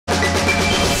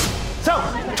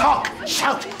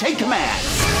Shout, take command.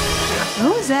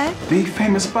 Who was that? The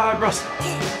famous spy Rustin.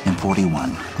 In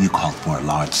 41, you called for a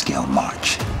large-scale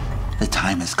march. The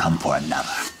time has come for another.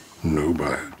 No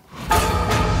bad.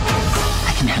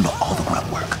 I can handle all the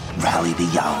grunt work. Rally the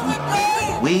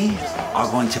young. We are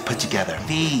going to put together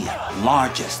the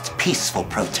largest peaceful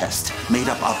protest made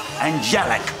up of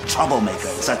angelic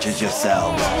troublemakers such as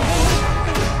yourselves.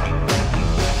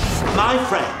 My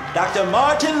friend, Dr.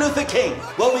 Martin Luther King,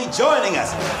 will be joining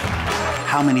us.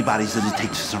 How many bodies did it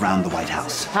take to surround the White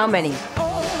House? How many?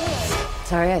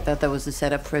 Sorry, I thought that was a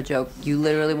setup for a joke. You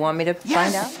literally want me to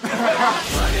find out?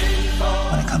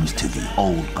 When it comes to the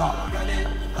old guard,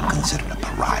 I'm considered a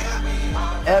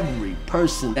pariah. Every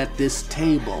person at this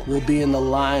table will be in the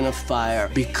line of fire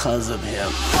because of him.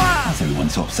 How's everyone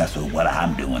so obsessed with what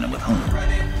I'm doing and with whom?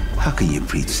 How can you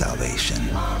preach salvation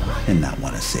and not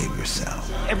want to save yourself?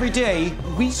 Every day,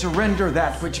 we surrender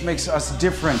that which makes us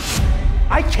different.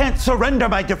 I can't surrender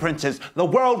my differences. The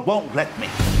world won't let me.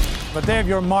 The day of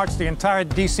your march, the entire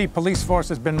D.C. police force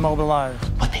has been mobilized.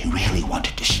 What they really want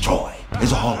to destroy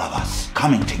is all of us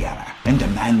coming together and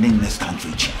demanding this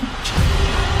country change.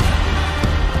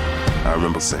 I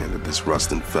remember saying that this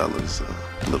Rustin fella's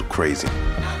a little crazy.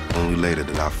 Only later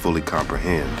did I fully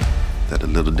comprehend that the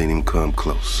little didn't even come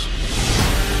close.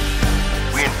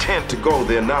 We intend to go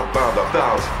there not by the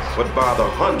thousands, but by the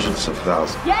hundreds of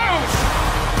thousands.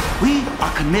 Yes! We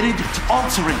are committed to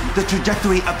altering the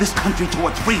trajectory of this country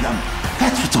towards freedom.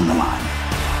 That's what's on the line.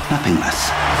 Nothing less.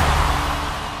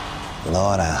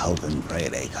 Lord, I hope and pray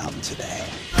they come today.